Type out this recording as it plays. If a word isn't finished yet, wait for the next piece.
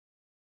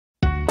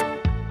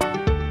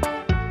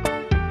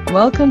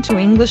Welcome to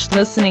English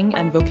Listening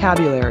and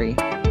Vocabulary.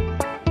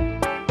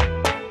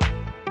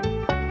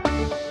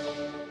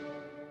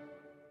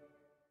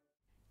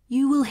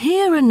 You will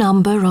hear a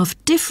number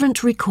of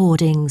different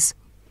recordings,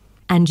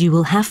 and you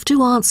will have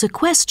to answer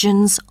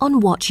questions on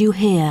what you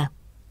hear.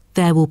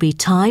 There will be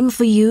time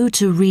for you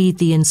to read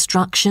the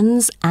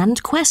instructions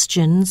and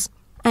questions,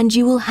 and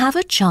you will have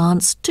a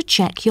chance to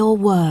check your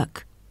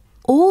work.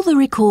 All the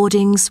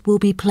recordings will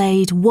be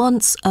played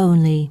once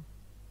only.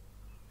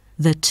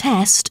 The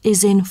test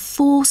is in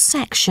 4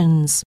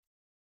 sections.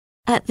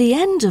 At the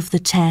end of the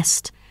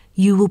test,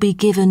 you will be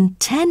given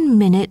 10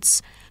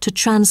 minutes to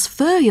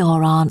transfer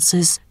your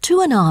answers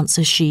to an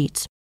answer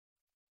sheet.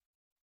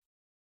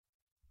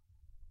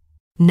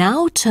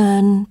 Now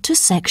turn to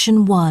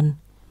Section 1.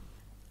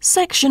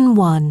 Section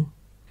 1.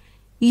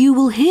 You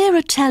will hear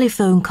a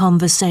telephone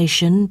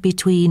conversation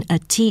between a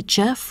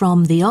teacher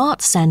from the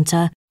art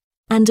centre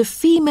and a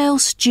female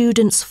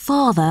student's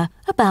father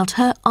about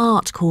her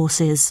art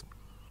courses.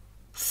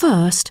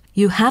 First,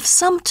 you have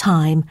some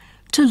time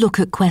to look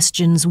at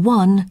questions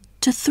 1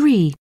 to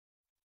 3.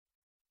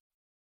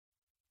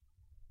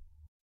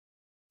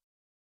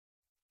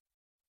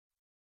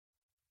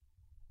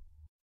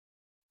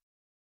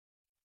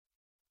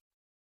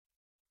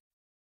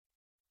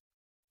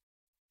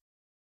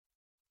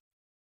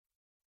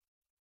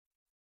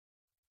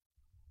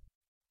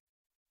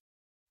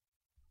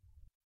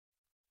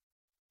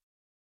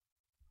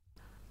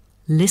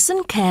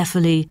 Listen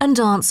carefully and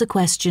answer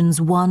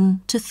questions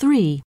 1 to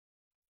 3.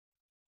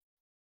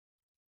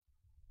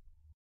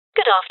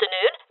 Good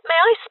afternoon. May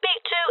I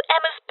speak to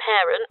Emma's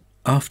parent?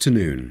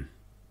 Afternoon.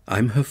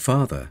 I'm her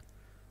father.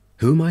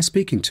 Who am I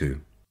speaking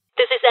to?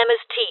 This is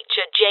Emma's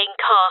teacher, Jane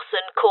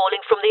Carson, calling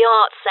from the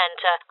Arts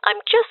Centre.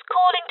 I'm just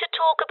calling to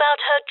talk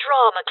about her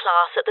drama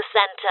class at the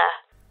centre.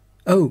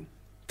 Oh,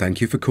 thank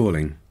you for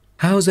calling.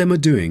 How's Emma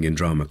doing in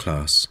drama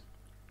class?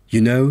 You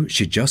know,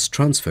 she just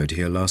transferred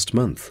here last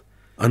month,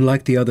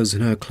 unlike the others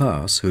in her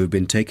class who have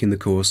been taking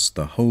the course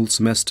the whole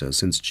semester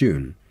since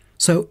June.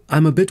 So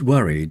I'm a bit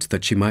worried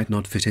that she might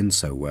not fit in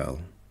so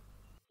well.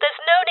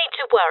 There's no need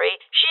to worry.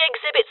 She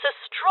exhibits a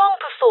strong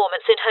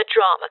performance in her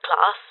drama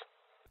class.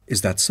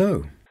 Is that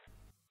so?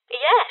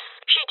 Yes,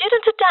 she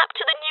didn't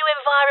adapt to the new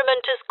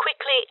environment as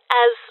quickly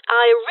as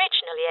I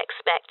originally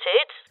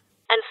expected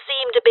and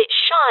seemed a bit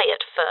shy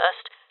at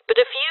first, but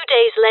a few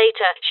days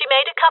later she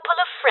made a couple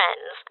of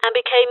friends and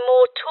became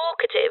more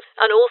talkative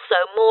and also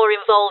more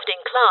involved in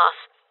class.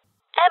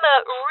 Emma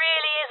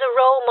really is a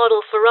role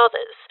model for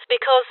others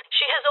because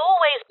she has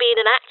always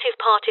been an active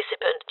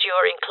participant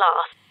during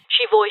class.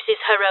 She voices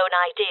her own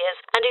ideas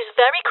and is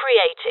very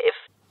creative.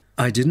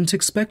 I didn't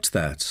expect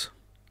that,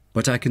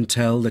 but I can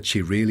tell that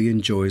she really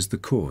enjoys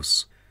the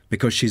course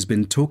because she's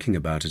been talking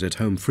about it at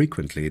home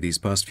frequently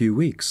these past few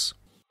weeks.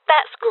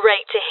 That's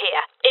great to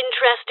hear.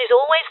 Interest is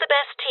always the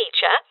best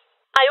teacher.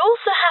 I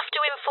also have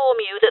to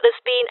inform you that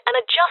there's been an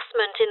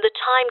adjustment in the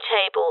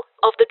timetable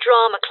of the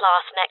drama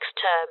class next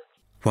term.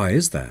 Why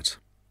is that?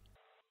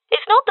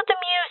 It's not that the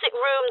music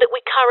room that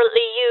we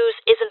currently use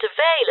isn't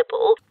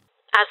available.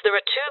 As there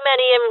are too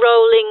many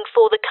enrolling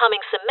for the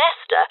coming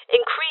semester,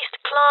 increased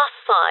class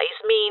size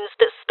means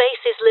that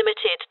space is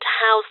limited to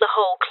house the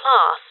whole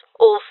class.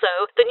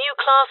 Also, the new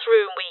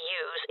classroom we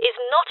use is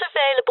not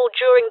available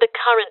during the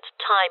current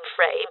time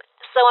frame,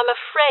 so I'm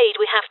afraid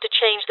we have to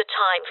change the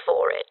time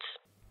for it.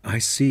 I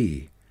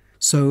see.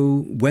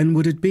 So when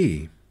would it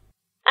be?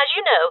 As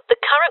you know, the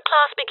current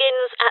class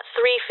begins at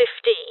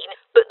 3:15,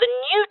 but the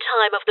new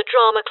time of the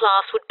drama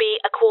class would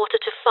be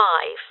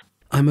 4:45.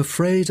 I'm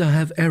afraid I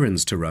have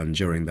errands to run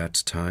during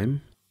that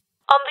time.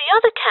 On the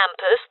other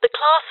campus, the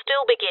class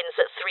still begins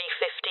at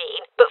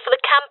 3:15, but for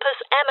the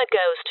campus Emma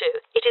goes to,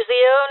 it is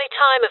the only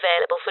time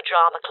available for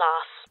drama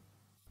class.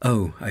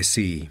 Oh, I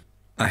see.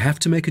 I have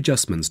to make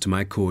adjustments to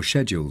my course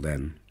schedule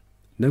then.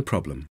 No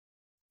problem.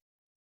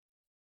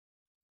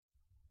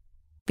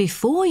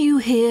 Before you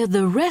hear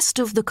the rest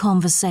of the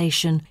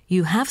conversation,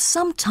 you have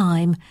some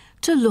time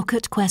to look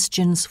at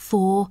questions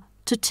 4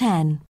 to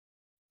 10.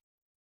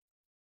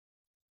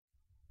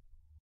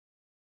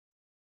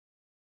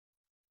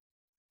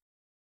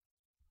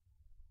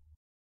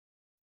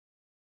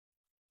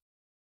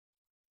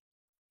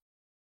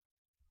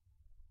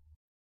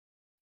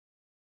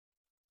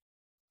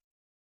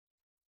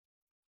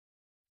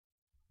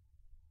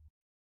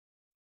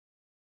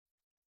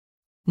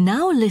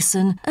 Now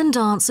listen and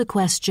answer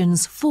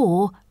questions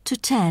 4 to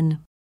 10.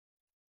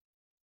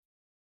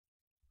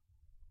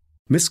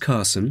 Miss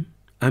Carson,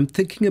 I'm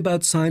thinking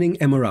about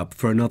signing Emma up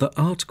for another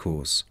art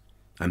course.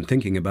 I'm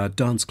thinking about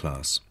dance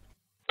class.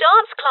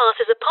 Dance class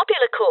is a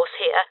popular course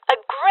here, a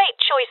great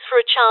choice for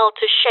a child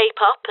to shape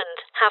up and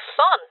have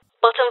fun.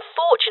 But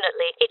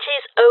unfortunately, it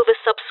is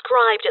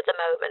oversubscribed at the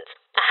moment.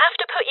 I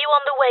have to put you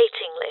on the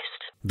waiting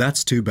list.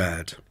 That's too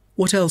bad.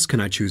 What else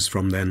can I choose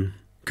from then?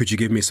 Could you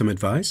give me some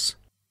advice?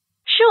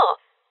 Sure.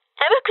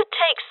 Emma could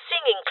take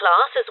singing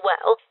class as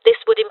well. This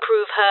would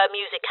improve her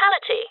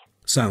musicality.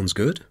 Sounds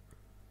good.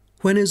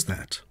 When is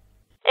that?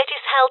 It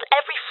is held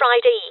every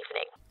Friday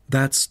evening.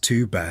 That's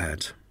too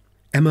bad.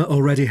 Emma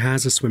already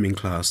has a swimming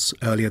class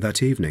earlier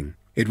that evening.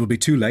 It will be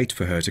too late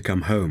for her to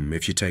come home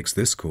if she takes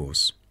this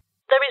course.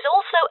 There is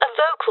also a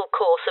vocal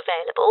course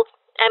available.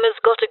 Emma's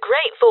got a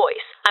great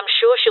voice. I'm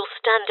sure she'll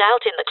stand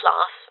out in the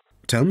class.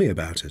 Tell me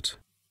about it.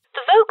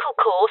 The vocal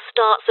course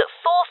starts at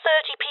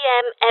 4:30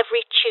 p.m.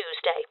 every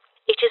Tuesday.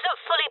 It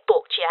isn't fully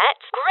booked yet.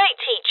 Great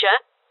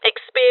teacher,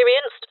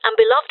 experienced and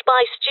beloved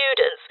by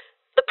students.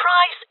 The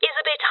price is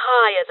a bit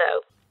higher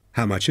though.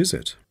 How much is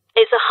it?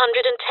 It's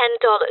 $110.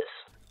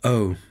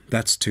 Oh,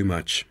 that's too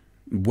much.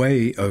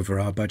 Way over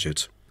our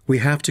budget. We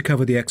have to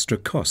cover the extra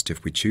cost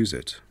if we choose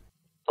it.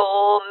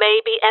 Or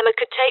maybe Emma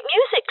could take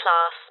music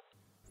class.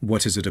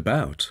 What is it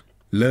about?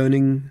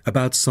 Learning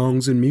about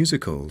songs and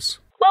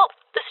musicals. Well,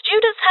 the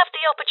students have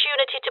the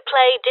opportunity to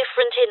play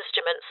different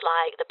instruments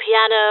like the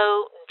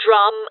piano,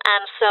 drum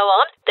and so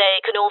on. They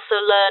can also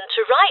learn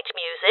to write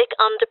music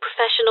under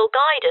professional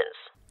guidance.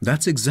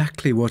 That's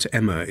exactly what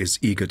Emma is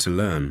eager to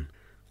learn.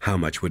 How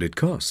much would it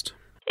cost?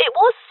 It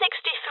was $63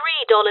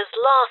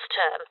 last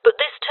term, but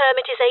this term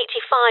it is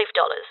 $85,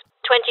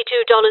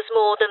 $22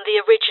 more than the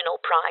original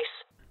price.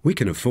 We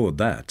can afford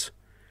that.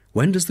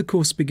 When does the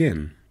course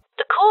begin?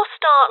 The course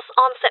starts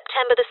on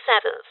September the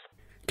 7th.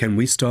 Can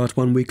we start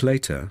 1 week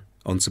later,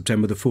 on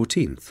September the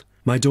 14th?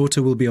 My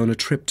daughter will be on a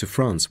trip to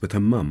France with her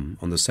mum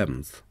on the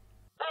 7th.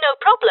 No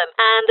problem,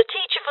 and the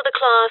teacher for the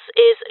class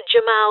is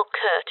Jamal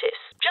Curtis.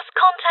 Just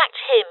contact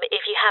him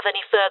if you have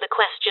any further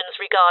questions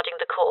regarding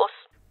the course.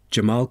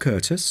 Jamal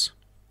Curtis?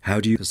 How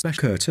do you spell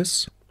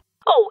Curtis?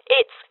 Oh,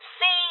 it's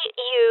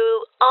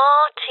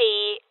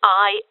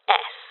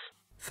Curtis.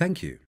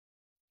 Thank you.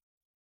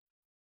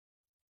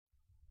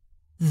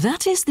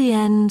 That is the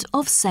end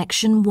of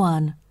section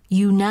 1.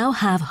 You now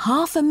have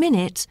half a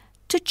minute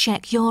to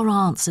check your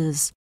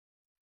answers.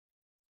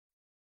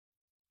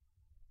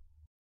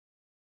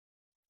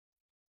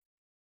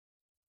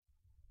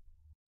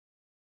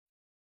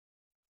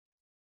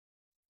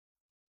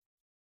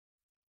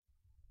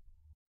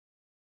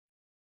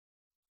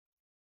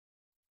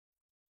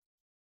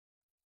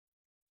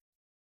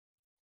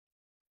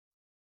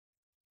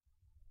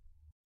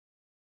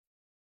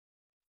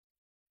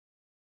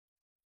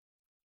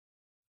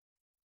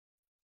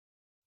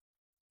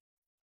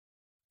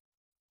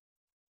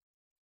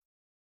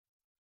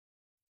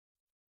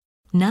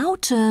 Now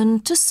turn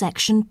to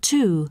section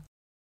 2.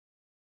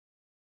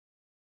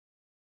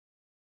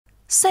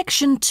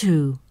 Section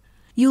 2.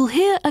 You'll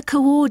hear a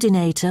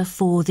coordinator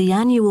for the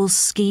annual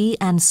ski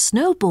and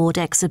snowboard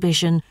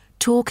exhibition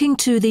talking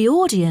to the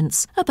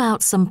audience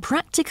about some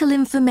practical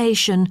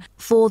information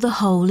for the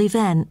whole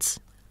event.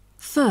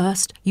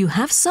 First, you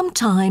have some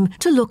time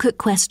to look at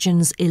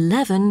questions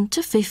 11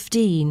 to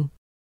 15.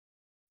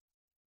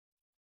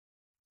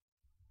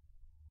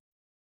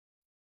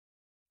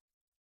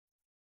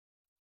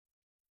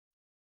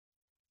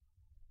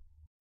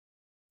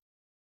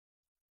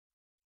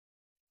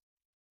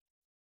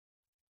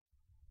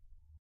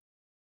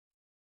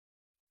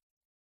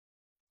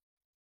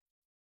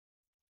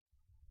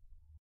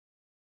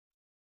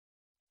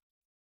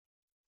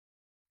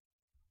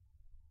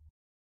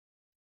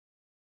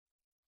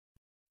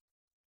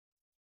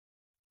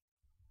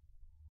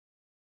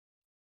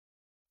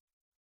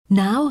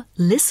 Now,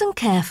 listen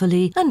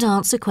carefully and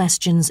answer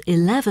questions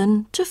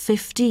 11 to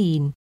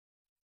 15.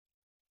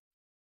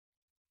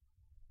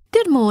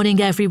 Good morning,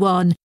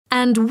 everyone,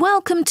 and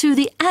welcome to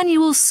the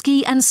annual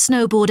ski and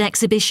snowboard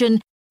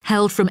exhibition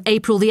held from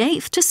April the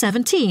 8th to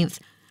 17th.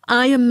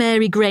 I am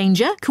Mary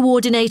Granger,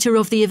 coordinator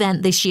of the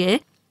event this year.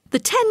 The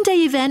 10-day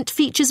event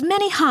features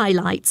many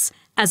highlights.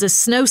 As a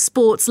snow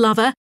sports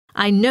lover,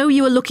 I know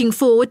you are looking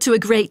forward to a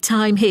great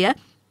time here.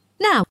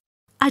 Now,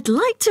 I'd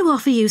like to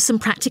offer you some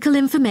practical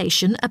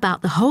information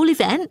about the whole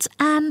event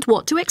and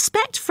what to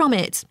expect from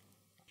it.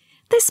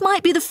 This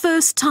might be the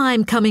first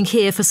time coming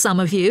here for some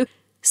of you,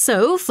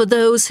 so for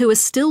those who are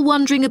still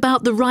wondering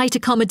about the right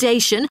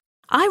accommodation,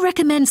 I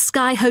recommend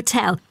Sky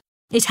Hotel.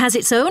 It has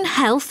its own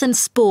health and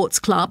sports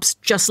clubs,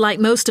 just like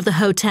most of the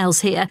hotels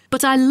here,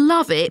 but I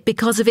love it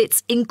because of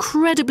its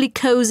incredibly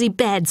cosy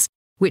beds,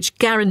 which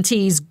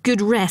guarantees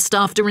good rest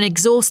after an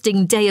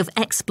exhausting day of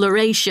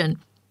exploration.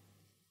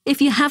 If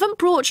you haven't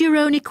brought your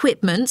own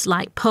equipment,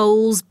 like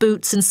poles,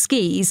 boots and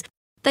skis,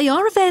 they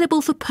are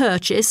available for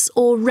purchase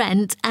or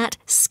rent at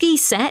Ski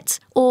Set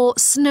or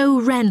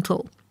Snow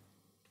Rental.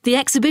 The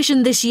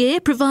exhibition this year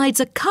provides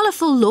a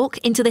colourful look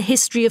into the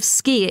history of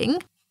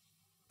skiing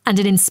and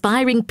an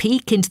inspiring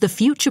peek into the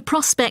future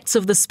prospects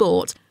of the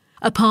sport.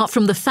 Apart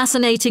from the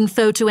fascinating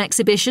photo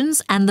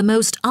exhibitions and the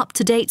most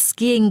up-to-date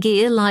skiing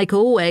gear like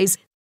always,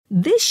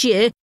 this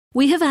year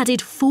we have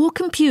added 4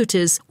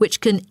 computers which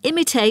can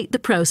imitate the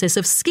process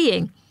of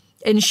skiing,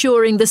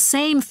 ensuring the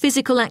same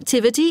physical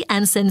activity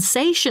and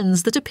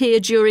sensations that appear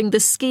during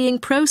the skiing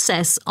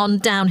process on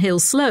downhill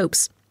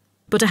slopes.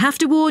 But I have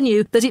to warn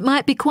you that it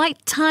might be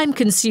quite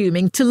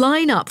time-consuming to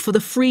line up for the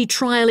free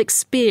trial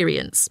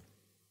experience.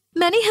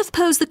 Many have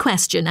posed the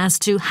question as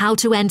to how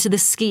to enter the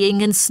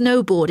skiing and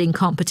snowboarding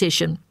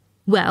competition.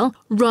 Well,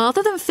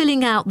 rather than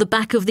filling out the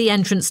back of the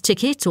entrance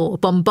ticket or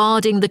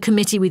bombarding the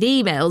committee with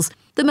emails,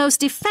 The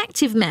most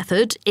effective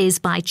method is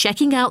by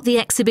checking out the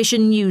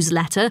exhibition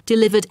newsletter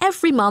delivered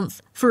every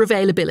month for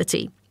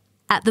availability.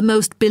 At the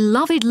most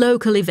beloved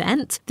local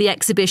event, the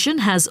exhibition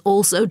has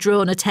also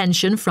drawn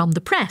attention from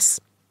the press.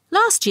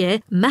 Last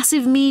year,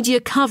 massive media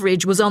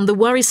coverage was on the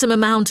worrisome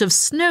amount of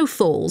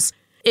snowfalls.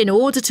 In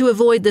order to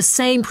avoid the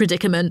same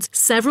predicament,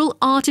 several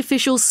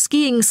artificial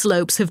skiing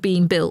slopes have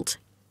been built.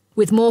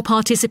 With more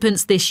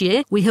participants this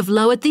year, we have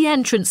lowered the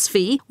entrance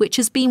fee, which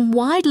has been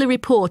widely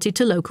reported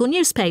to local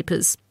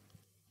newspapers.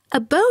 A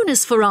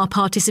bonus for our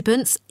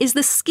participants is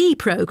the ski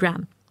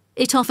programme.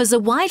 It offers a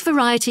wide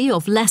variety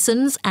of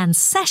lessons and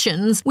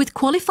sessions with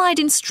qualified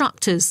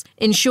instructors,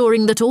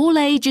 ensuring that all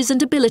ages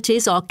and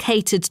abilities are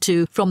catered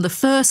to, from the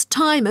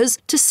first-timers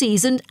to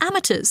seasoned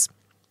amateurs.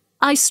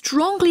 I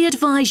strongly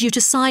advise you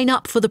to sign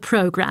up for the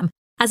programme,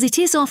 as it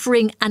is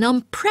offering an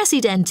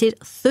unprecedented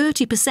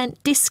 30%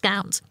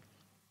 discount.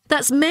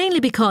 That's mainly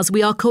because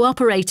we are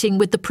cooperating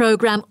with the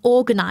programme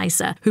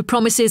organiser, who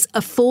promises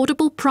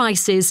affordable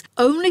prices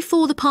only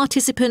for the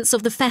participants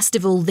of the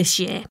festival this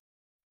year.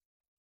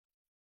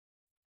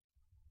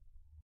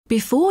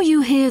 Before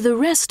you hear the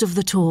rest of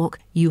the talk,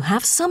 you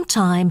have some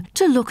time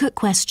to look at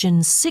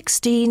questions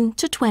 16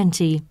 to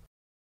 20.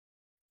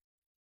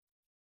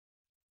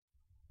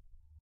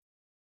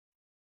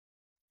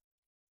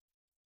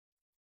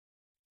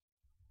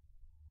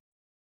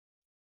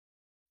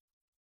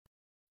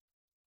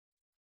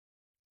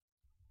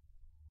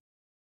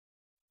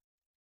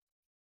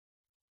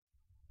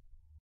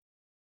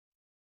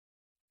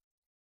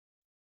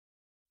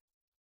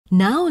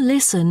 Now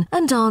listen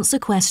and answer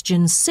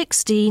questions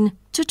 16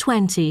 to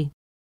 20.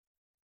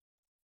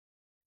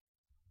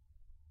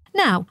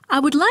 Now, I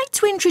would like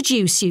to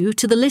introduce you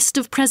to the list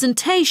of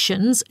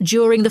presentations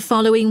during the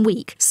following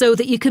week so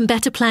that you can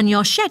better plan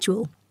your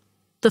schedule.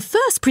 The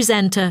first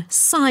presenter,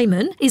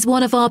 Simon, is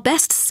one of our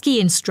best ski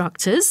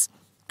instructors.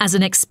 As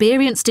an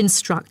experienced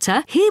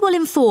instructor, he will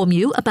inform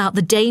you about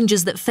the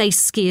dangers that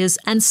face skiers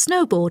and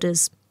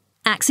snowboarders.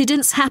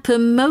 Accidents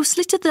happen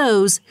mostly to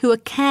those who are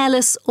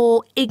careless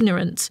or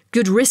ignorant.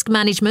 Good risk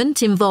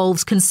management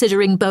involves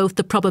considering both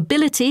the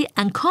probability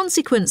and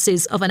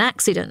consequences of an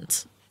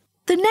accident.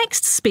 The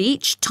next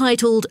speech,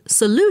 titled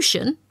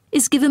Solution,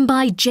 is given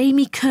by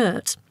Jamie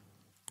Kurt.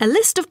 A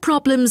list of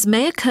problems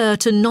may occur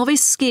to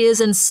novice skiers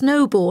and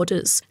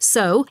snowboarders,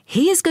 so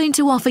he is going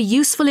to offer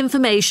useful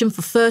information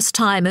for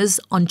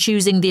first-timers on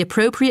choosing the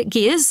appropriate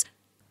gears,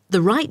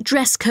 the right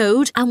dress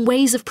code, and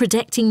ways of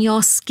protecting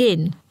your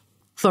skin.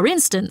 For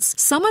instance,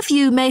 some of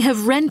you may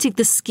have rented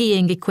the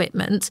skiing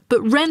equipment,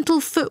 but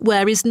rental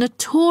footwear is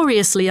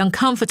notoriously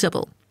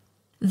uncomfortable.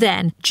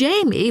 Then,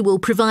 Jamie will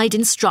provide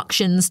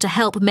instructions to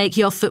help make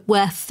your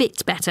footwear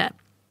fit better.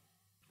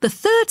 The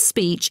third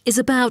speech is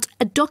about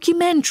a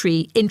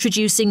documentary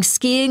introducing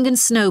skiing and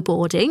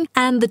snowboarding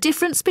and the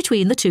difference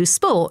between the two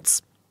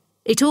sports.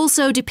 It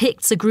also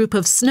depicts a group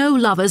of snow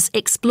lovers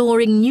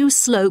exploring new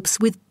slopes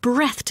with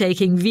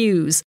breathtaking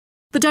views.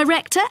 The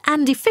director,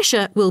 Andy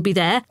Fisher, will be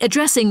there,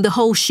 addressing the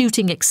whole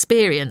shooting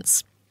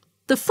experience.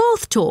 The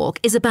fourth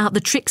talk is about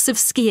the tricks of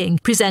skiing,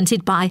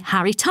 presented by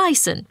Harry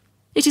Tyson.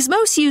 It is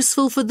most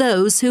useful for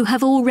those who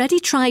have already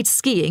tried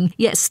skiing,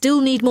 yet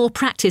still need more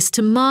practice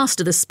to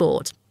master the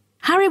sport.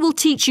 Harry will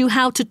teach you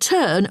how to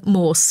turn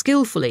more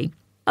skillfully.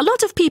 A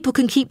lot of people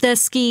can keep their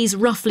skis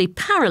roughly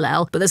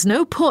parallel, but there's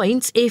no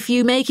point if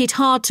you make it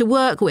hard to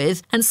work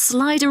with and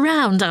slide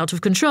around out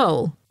of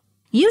control.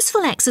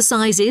 Useful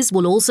exercises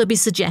will also be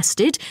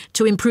suggested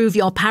to improve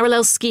your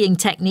parallel skiing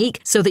technique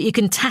so that you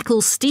can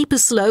tackle steeper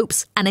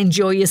slopes and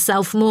enjoy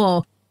yourself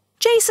more.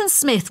 Jason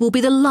Smith will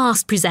be the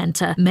last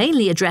presenter,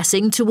 mainly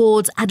addressing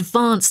towards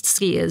advanced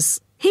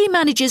skiers. He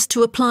manages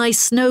to apply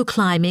snow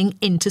climbing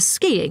into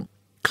skiing.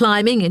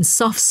 Climbing in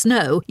soft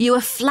snow, you are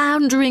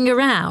floundering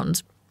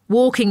around.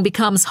 Walking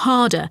becomes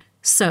harder.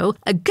 So,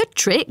 a good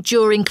trick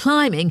during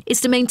climbing is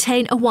to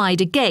maintain a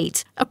wider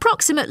gait,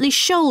 approximately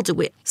shoulder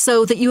width,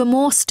 so that you are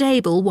more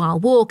stable while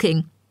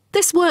walking.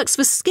 This works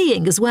for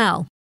skiing as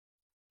well.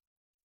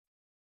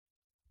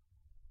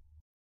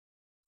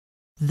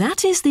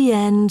 That is the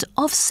end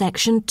of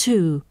section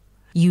 2.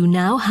 You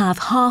now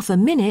have half a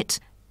minute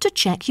to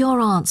check your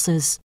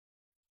answers.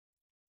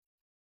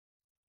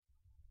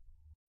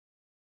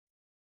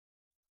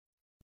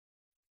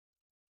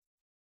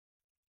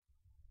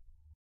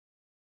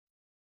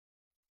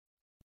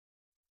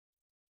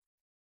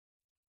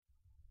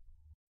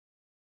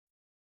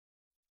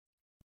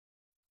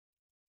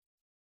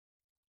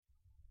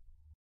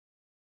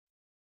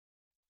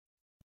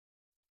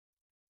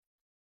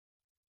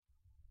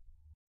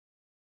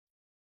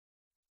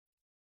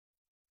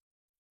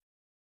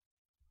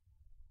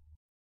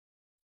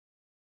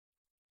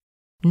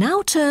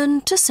 Now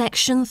turn to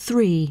section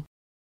 3.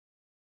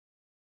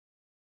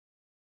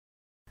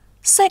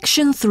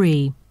 Section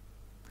 3.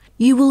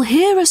 You will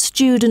hear a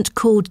student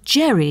called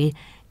Jerry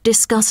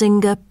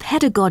discussing a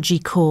pedagogy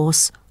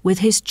course with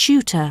his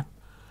tutor.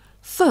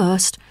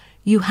 First,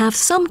 you have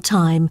some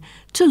time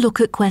to look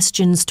at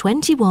questions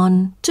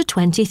 21 to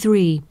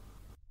 23.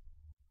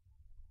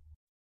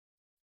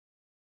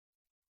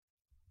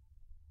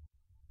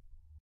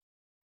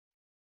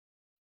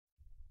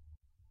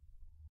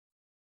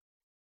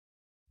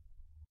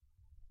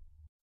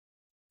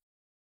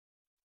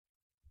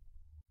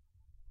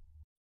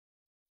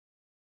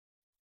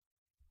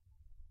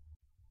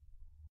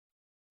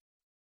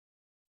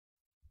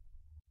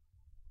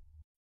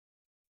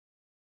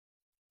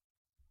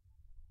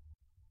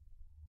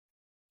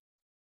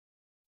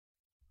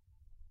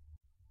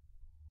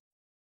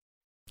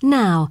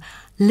 Now,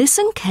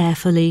 listen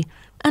carefully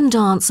and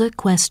answer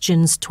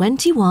questions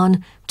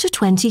 21 to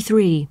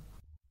 23.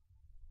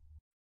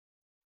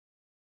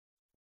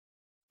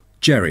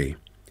 Jerry,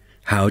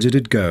 how did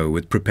it go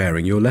with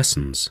preparing your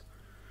lessons?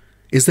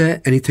 Is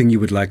there anything you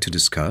would like to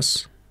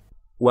discuss?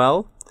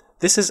 Well,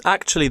 this is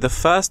actually the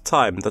first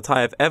time that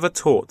I have ever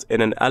taught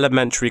in an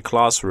elementary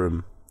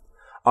classroom.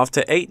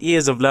 After 8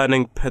 years of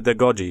learning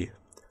pedagogy,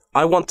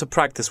 I want to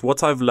practice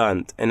what I've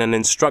learned in an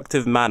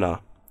instructive manner.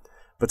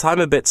 But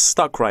I'm a bit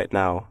stuck right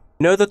now.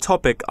 I know the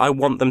topic I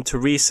want them to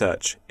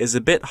research is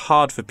a bit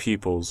hard for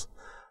pupils.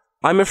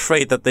 I'm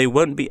afraid that they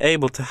won't be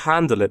able to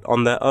handle it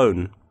on their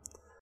own.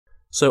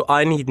 So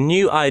I need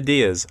new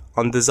ideas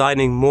on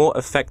designing more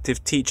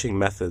effective teaching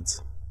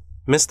methods.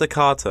 Mr.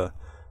 Carter,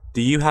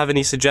 do you have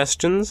any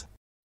suggestions?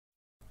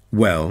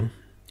 Well,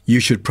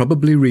 you should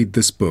probably read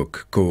this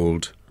book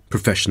called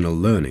Professional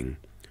Learning,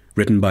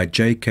 written by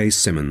J.K.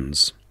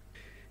 Simmons.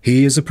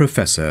 He is a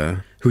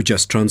professor who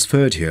just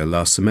transferred here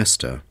last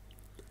semester,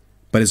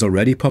 but is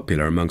already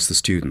popular amongst the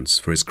students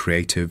for his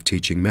creative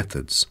teaching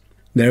methods.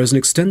 There is an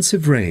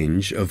extensive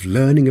range of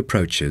learning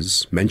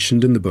approaches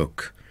mentioned in the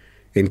book,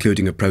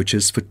 including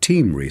approaches for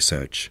team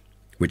research,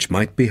 which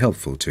might be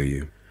helpful to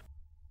you.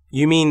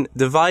 You mean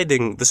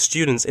dividing the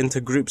students into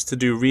groups to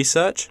do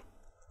research?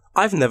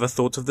 I've never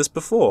thought of this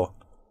before.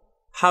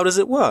 How does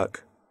it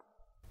work?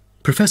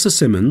 Professor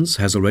Simmons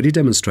has already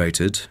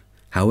demonstrated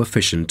how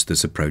efficient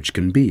this approach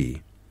can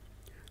be.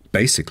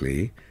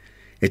 Basically,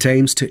 it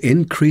aims to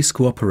increase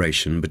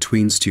cooperation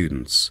between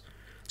students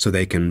so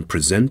they can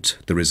present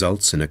the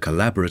results in a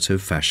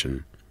collaborative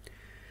fashion.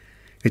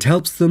 It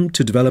helps them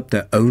to develop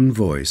their own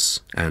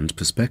voice and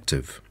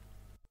perspective.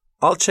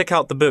 I'll check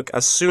out the book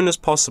as soon as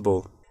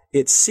possible.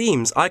 It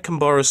seems I can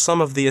borrow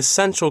some of the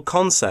essential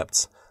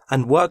concepts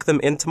and work them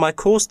into my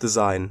course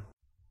design.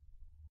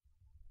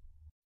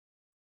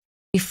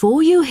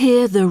 Before you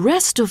hear the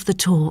rest of the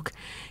talk,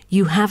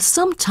 you have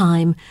some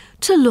time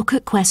to look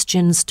at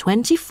questions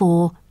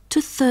 24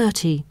 to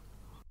 30.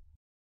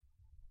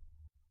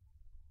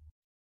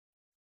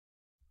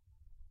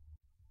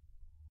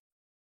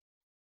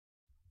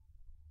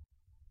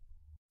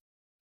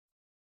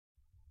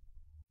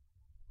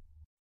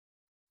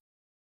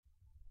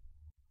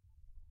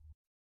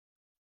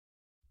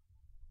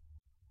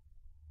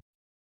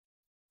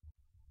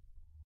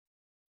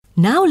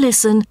 Now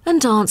listen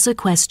and answer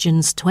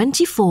questions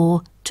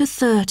 24 to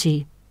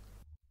 30.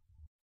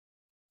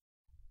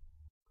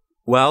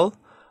 Well,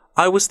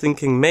 I was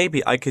thinking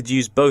maybe I could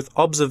use both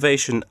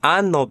observation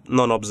and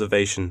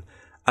non-observation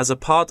as a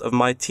part of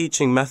my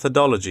teaching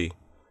methodology.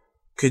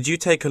 Could you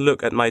take a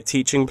look at my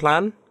teaching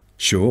plan?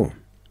 Sure.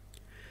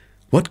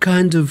 What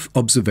kind of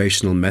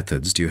observational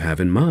methods do you have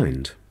in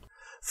mind?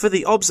 For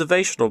the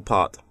observational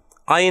part,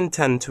 I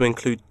intend to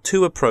include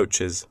two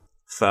approaches.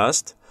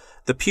 First,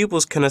 the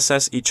pupils can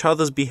assess each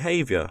other's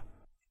behavior.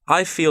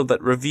 I feel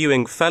that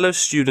reviewing fellow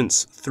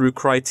students through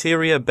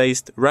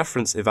criteria-based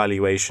reference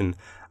evaluation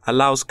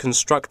allows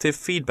constructive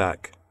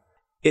feedback.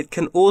 It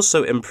can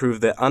also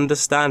improve their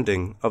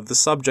understanding of the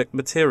subject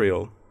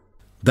material.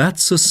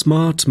 That's a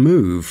smart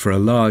move for a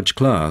large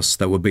class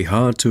that would be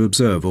hard to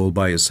observe all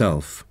by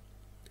yourself.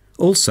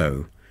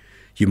 Also,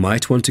 you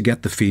might want to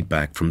get the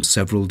feedback from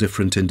several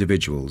different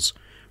individuals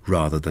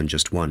rather than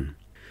just one.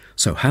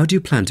 So how do you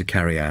plan to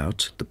carry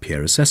out the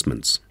peer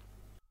assessments?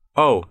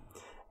 Oh,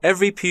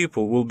 every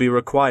pupil will be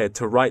required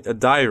to write a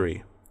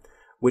diary,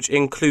 which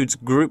includes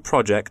group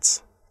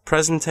projects,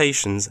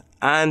 presentations,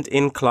 and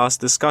in-class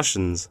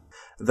discussions.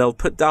 They'll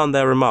put down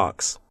their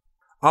remarks.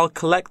 I'll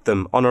collect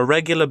them on a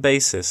regular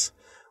basis,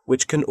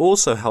 which can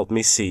also help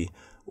me see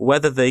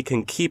whether they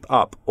can keep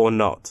up or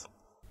not.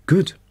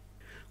 Good.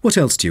 What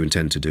else do you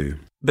intend to do?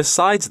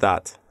 Besides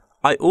that,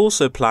 I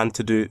also plan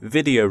to do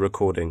video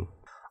recording.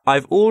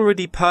 I've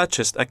already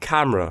purchased a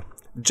camera,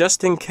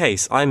 just in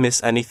case I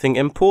miss anything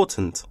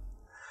important.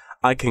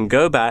 I can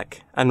go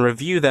back and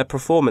review their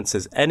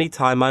performances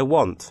anytime I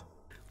want.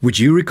 Would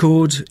you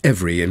record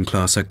every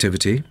in-class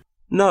activity?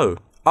 No,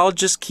 I'll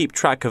just keep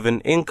track of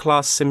an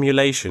in-class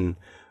simulation,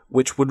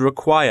 which would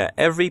require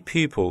every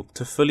pupil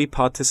to fully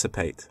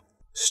participate.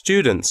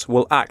 Students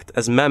will act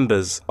as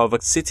members of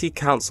a city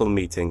council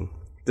meeting,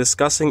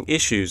 discussing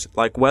issues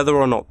like whether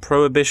or not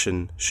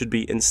prohibition should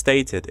be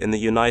instated in the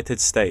United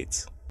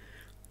States.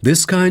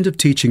 This kind of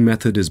teaching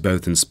method is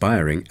both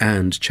inspiring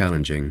and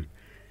challenging.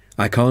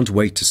 I can't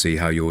wait to see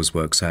how yours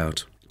works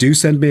out. Do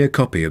send me a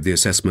copy of the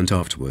assessment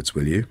afterwards,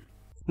 will you?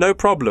 No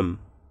problem.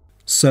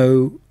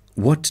 So,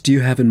 what do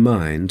you have in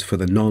mind for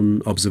the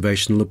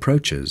non-observational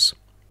approaches?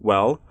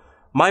 Well,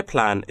 my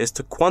plan is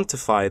to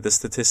quantify the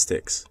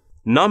statistics.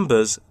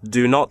 Numbers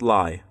do not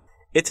lie.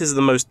 It is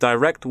the most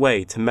direct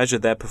way to measure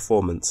their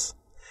performance.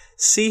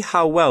 See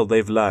how well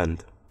they've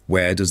learned.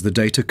 Where does the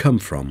data come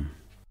from?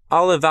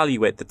 I'll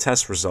evaluate the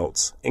test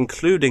results,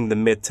 including the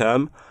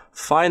midterm,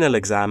 final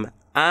exam,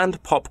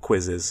 and pop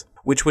quizzes,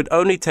 which would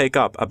only take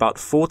up about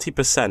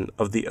 40%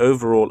 of the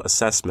overall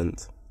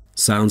assessment.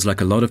 Sounds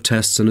like a lot of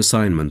tests and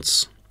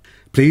assignments.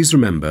 Please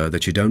remember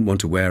that you don't want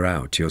to wear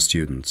out your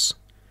students.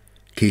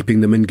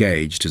 Keeping them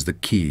engaged is the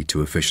key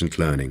to efficient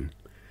learning.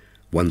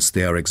 Once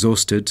they are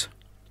exhausted,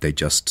 they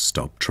just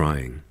stop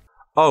trying.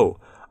 Oh,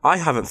 I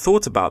haven't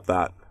thought about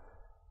that.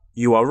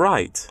 You are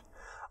right.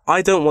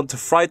 I don't want to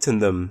frighten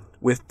them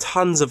with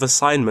tons of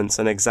assignments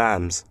and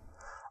exams.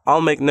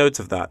 I'll make note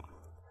of that.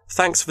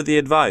 Thanks for the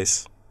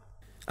advice.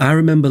 I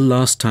remember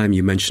last time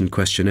you mentioned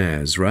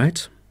questionnaires,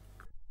 right?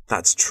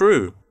 That's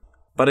true,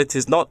 but it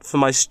is not for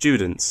my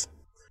students.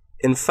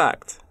 In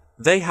fact,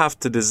 they have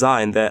to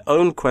design their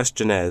own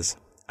questionnaires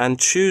and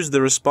choose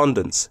the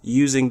respondents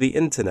using the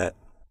internet.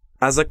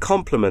 As a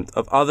complement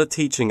of other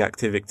teaching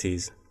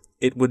activities,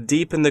 it would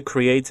deepen the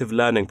creative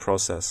learning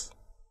process.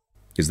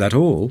 Is that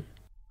all?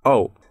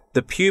 Oh,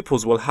 the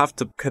pupils will have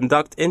to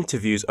conduct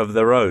interviews of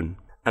their own,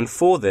 and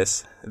for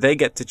this, they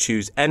get to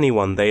choose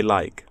anyone they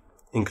like,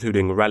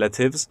 including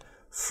relatives,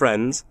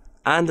 friends,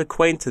 and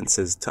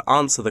acquaintances to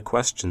answer the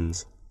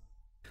questions.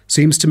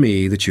 Seems to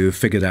me that you have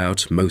figured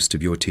out most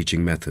of your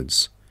teaching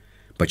methods,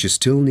 but you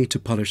still need to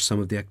polish some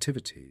of the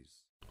activities.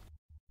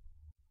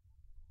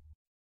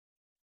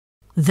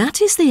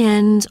 That is the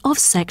end of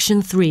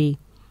section 3.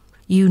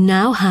 You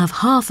now have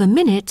half a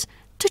minute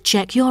to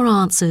check your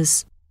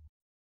answers.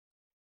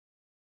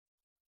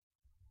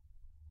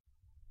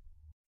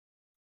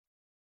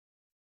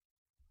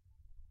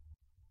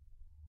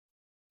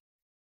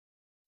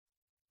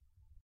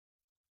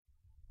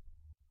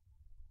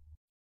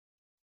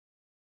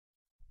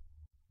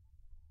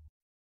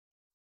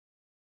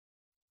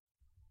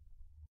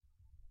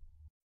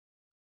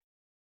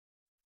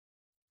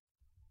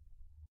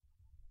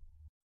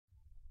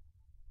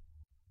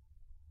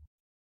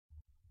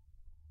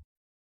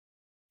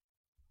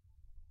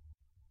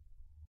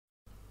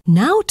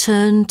 Now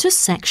turn to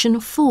section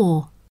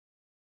 4.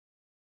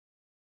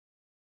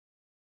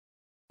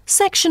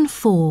 Section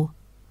 4.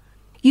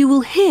 You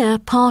will hear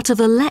part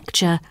of a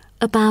lecture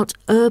about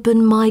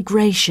urban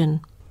migration.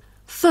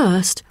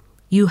 First,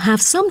 you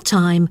have some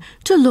time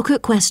to look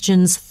at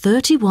questions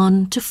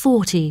 31 to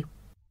 40.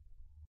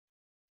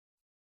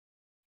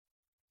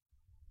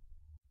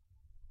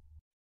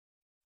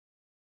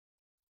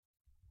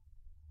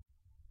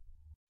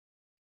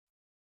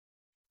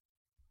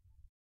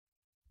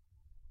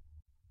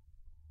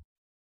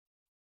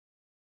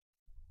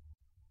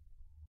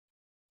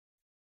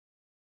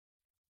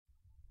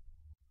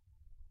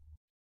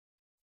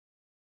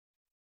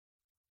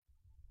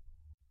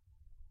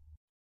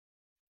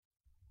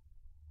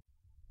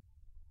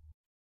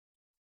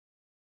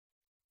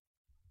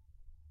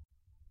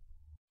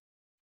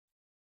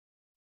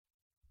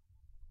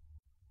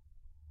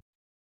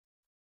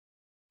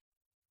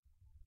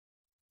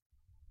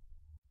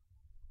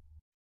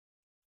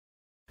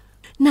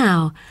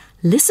 Now,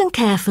 listen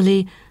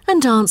carefully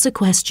and answer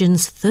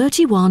questions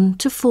 31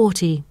 to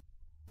 40.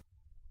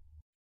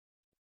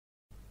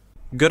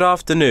 Good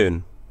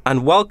afternoon,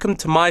 and welcome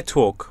to my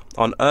talk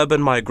on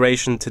urban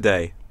migration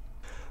today.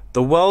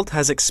 The world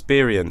has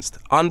experienced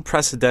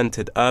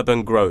unprecedented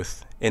urban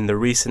growth in the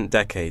recent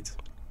decades.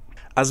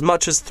 As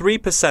much as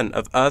 3%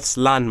 of Earth's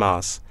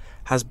landmass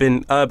has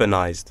been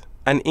urbanized,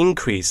 an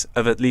increase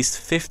of at least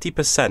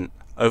 50%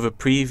 over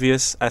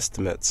previous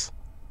estimates.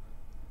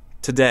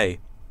 Today,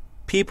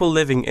 people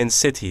living in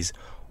cities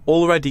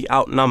already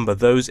outnumber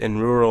those in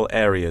rural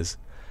areas,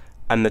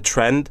 and the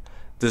trend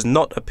does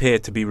not appear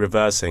to be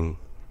reversing.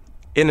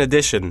 In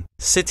addition,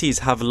 cities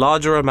have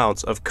larger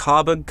amounts of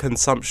carbon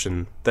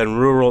consumption than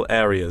rural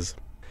areas.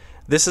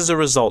 This is a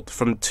result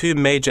from two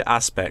major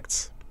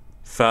aspects.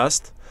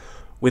 First,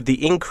 with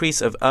the increase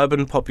of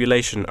urban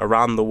population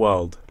around the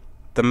world,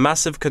 the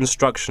massive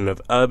construction of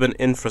urban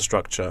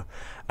infrastructure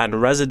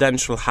and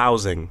residential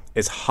housing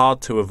is hard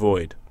to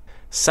avoid.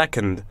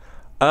 Second,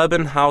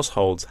 urban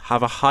households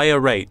have a higher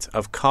rate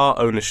of car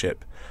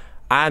ownership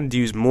and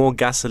use more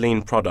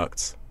gasoline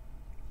products.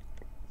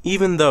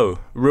 Even though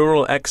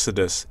rural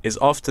exodus is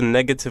often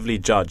negatively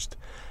judged,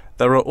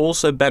 there are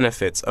also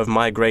benefits of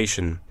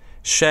migration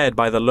shared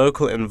by the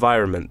local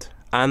environment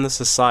and the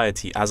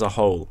society as a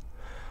whole.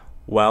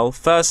 Well,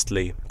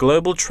 firstly,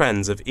 global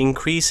trends of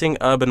increasing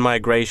urban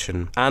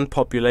migration and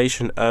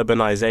population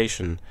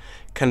urbanization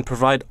can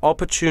provide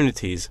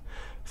opportunities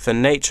for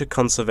nature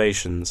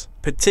conservations,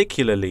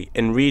 particularly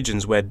in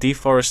regions where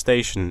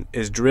deforestation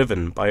is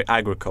driven by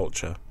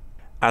agriculture.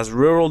 As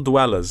rural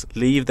dwellers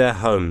leave their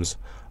homes,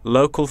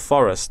 local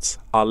forests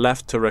are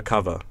left to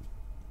recover.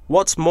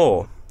 What's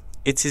more,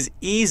 it is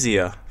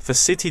easier for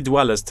city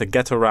dwellers to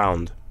get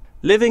around.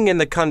 Living in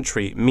the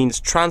country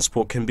means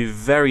transport can be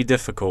very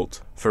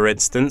difficult. For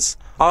instance,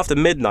 after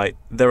midnight,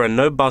 there are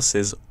no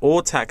buses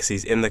or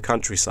taxis in the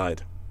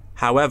countryside.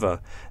 However,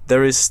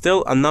 there is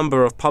still a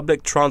number of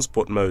public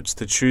transport modes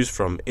to choose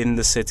from in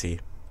the city.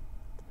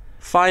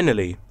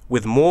 Finally,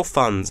 with more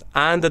funds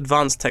and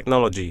advanced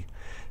technology,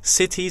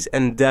 cities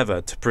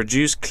endeavor to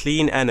produce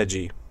clean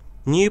energy.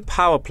 New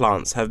power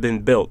plants have been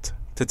built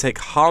to take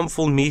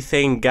harmful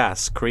methane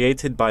gas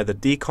created by the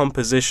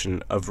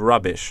decomposition of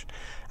rubbish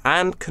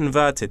and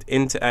convert it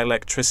into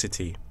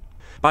electricity.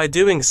 By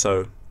doing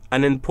so,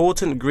 an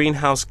important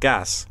greenhouse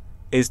gas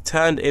is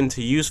turned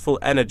into useful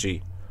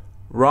energy,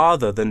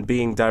 rather than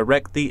being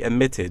directly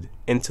emitted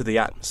into the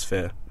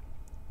atmosphere.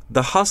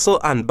 The hustle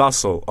and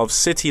bustle of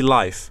city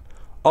life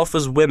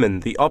offers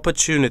women the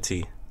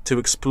opportunity to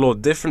explore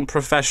different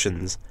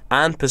professions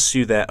and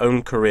pursue their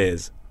own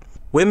careers.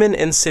 Women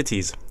in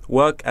cities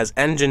work as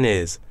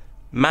engineers,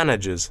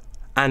 managers,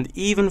 and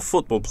even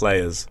football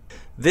players.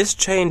 This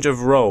change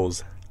of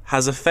roles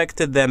has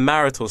affected their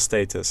marital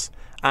status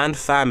and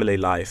family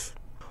life.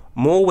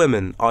 More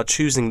women are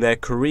choosing their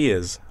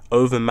careers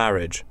over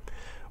marriage,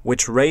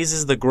 which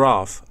raises the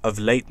graph of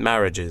late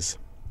marriages.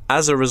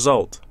 As a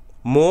result,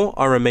 more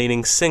are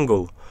remaining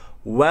single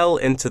well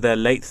into their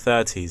late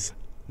 30s.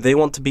 They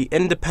want to be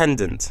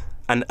independent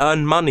and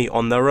earn money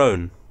on their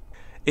own.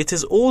 It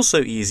is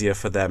also easier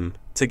for them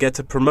to get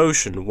a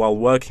promotion while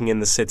working in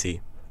the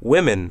city.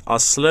 Women are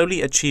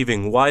slowly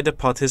achieving wider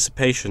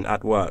participation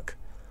at work,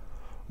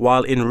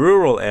 while in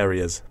rural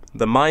areas,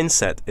 the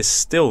mindset is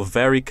still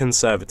very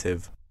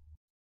conservative.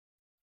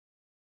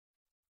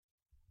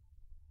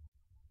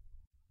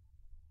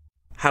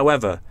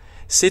 However,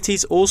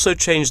 cities also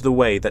change the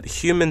way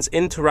that humans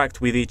interact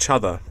with each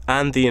other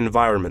and the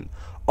environment,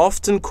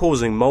 often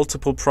causing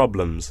multiple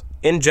problems.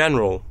 In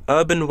general,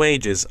 urban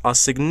wages are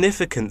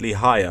significantly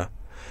higher,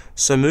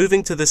 so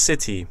moving to the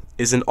city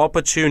is an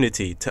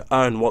opportunity to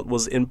earn what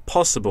was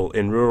impossible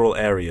in rural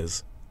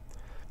areas.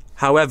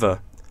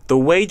 However, the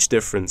wage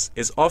difference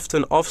is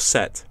often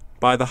offset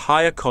by the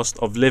higher cost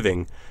of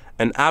living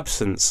and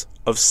absence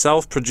of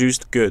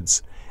self-produced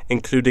goods,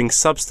 including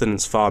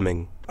subsistence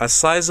farming. A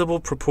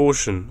sizable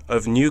proportion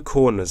of new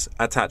corners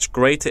attach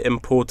greater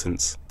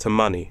importance to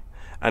money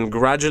and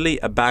gradually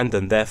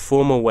abandon their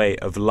former way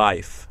of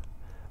life,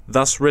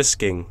 thus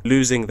risking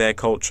losing their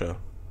culture.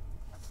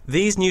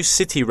 These new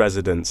city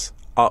residents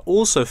are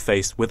also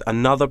faced with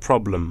another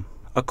problem.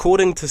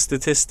 According to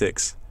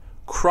statistics,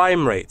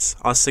 crime rates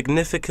are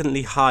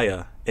significantly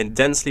higher in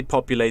densely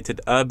populated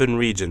urban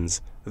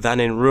regions than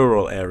in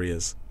rural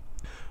areas.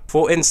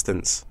 For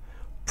instance,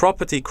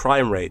 property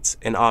crime rates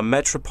in our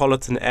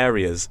metropolitan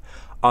areas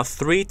are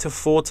 3 to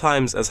 4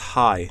 times as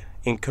high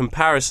in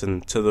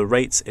comparison to the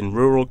rates in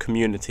rural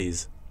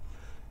communities.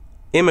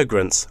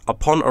 Immigrants,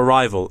 upon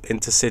arrival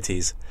into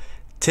cities,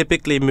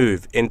 typically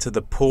move into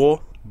the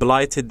poor,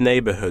 blighted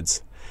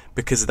neighborhoods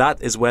because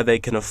that is where they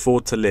can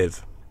afford to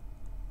live.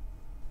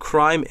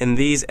 Crime in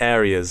these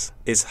areas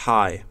is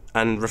high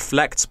and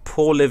reflects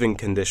poor living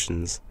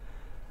conditions,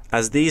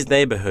 as these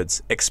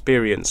neighborhoods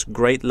experience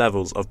great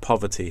levels of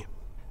poverty.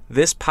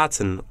 This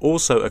pattern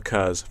also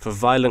occurs for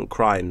violent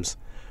crimes,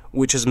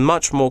 which is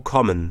much more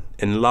common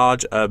in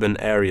large urban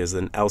areas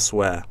than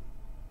elsewhere.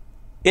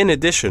 In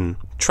addition,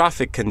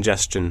 traffic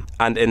congestion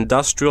and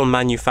industrial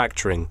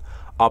manufacturing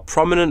are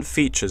prominent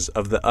features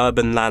of the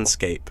urban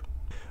landscape,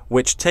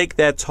 which take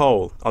their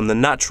toll on the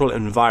natural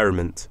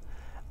environment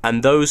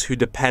and those who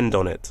depend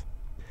on it.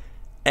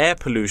 Air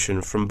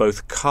pollution from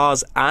both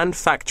cars and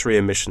factory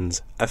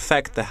emissions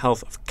affect the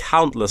health of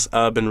countless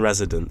urban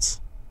residents.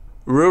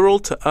 Rural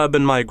to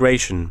urban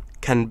migration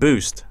can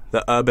boost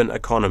the urban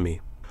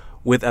economy.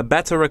 With a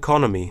better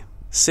economy,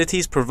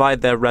 cities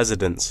provide their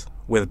residents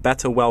with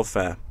better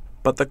welfare,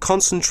 but the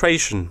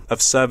concentration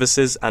of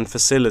services and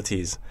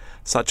facilities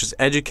such as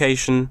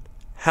education,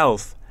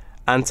 health,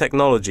 and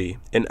technology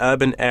in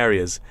urban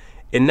areas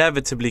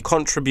inevitably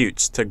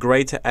contributes to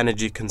greater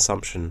energy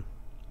consumption.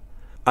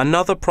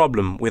 Another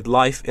problem with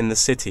life in the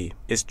city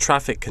is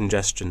traffic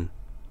congestion.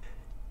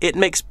 It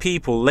makes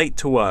people late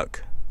to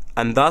work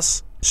and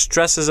thus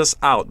stresses us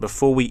out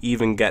before we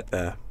even get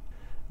there.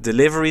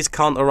 Deliveries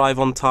can't arrive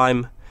on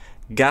time,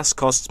 gas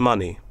costs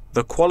money.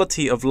 The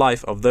quality of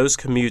life of those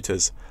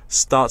commuters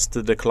starts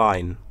to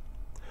decline.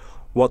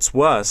 What's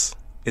worse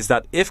is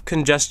that if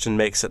congestion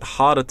makes it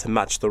harder to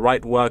match the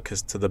right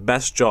workers to the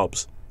best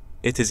jobs,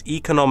 it is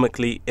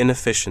economically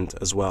inefficient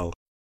as well.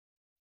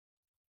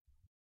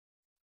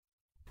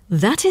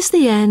 That is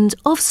the end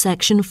of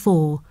section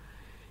 4.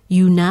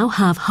 You now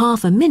have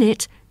half a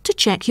minute to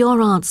check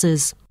your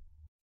answers.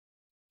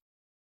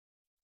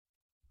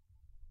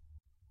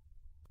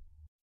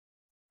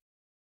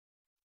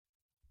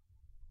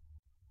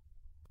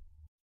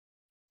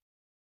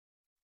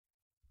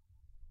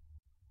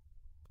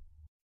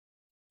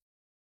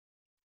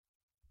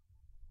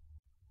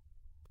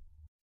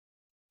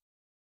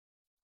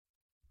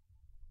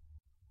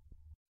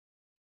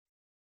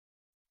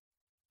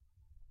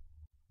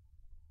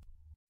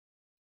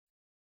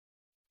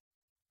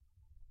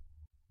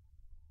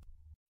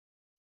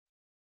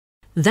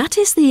 That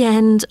is the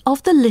end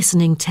of the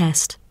listening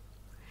test.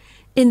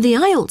 In the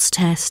IELTS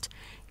test,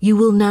 you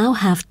will now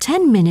have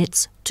 10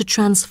 minutes to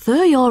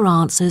transfer your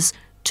answers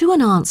to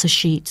an answer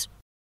sheet.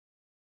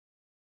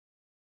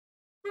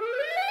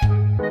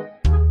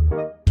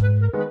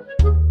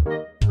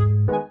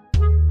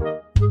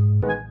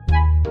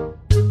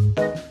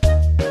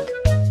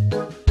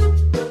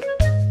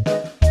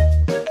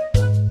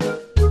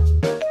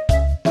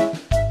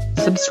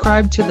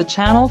 Subscribe to the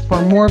channel for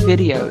more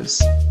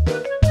videos.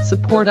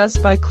 Support us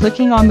by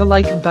clicking on the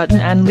like button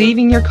and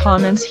leaving your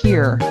comments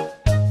here.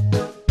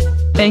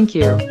 Thank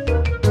you.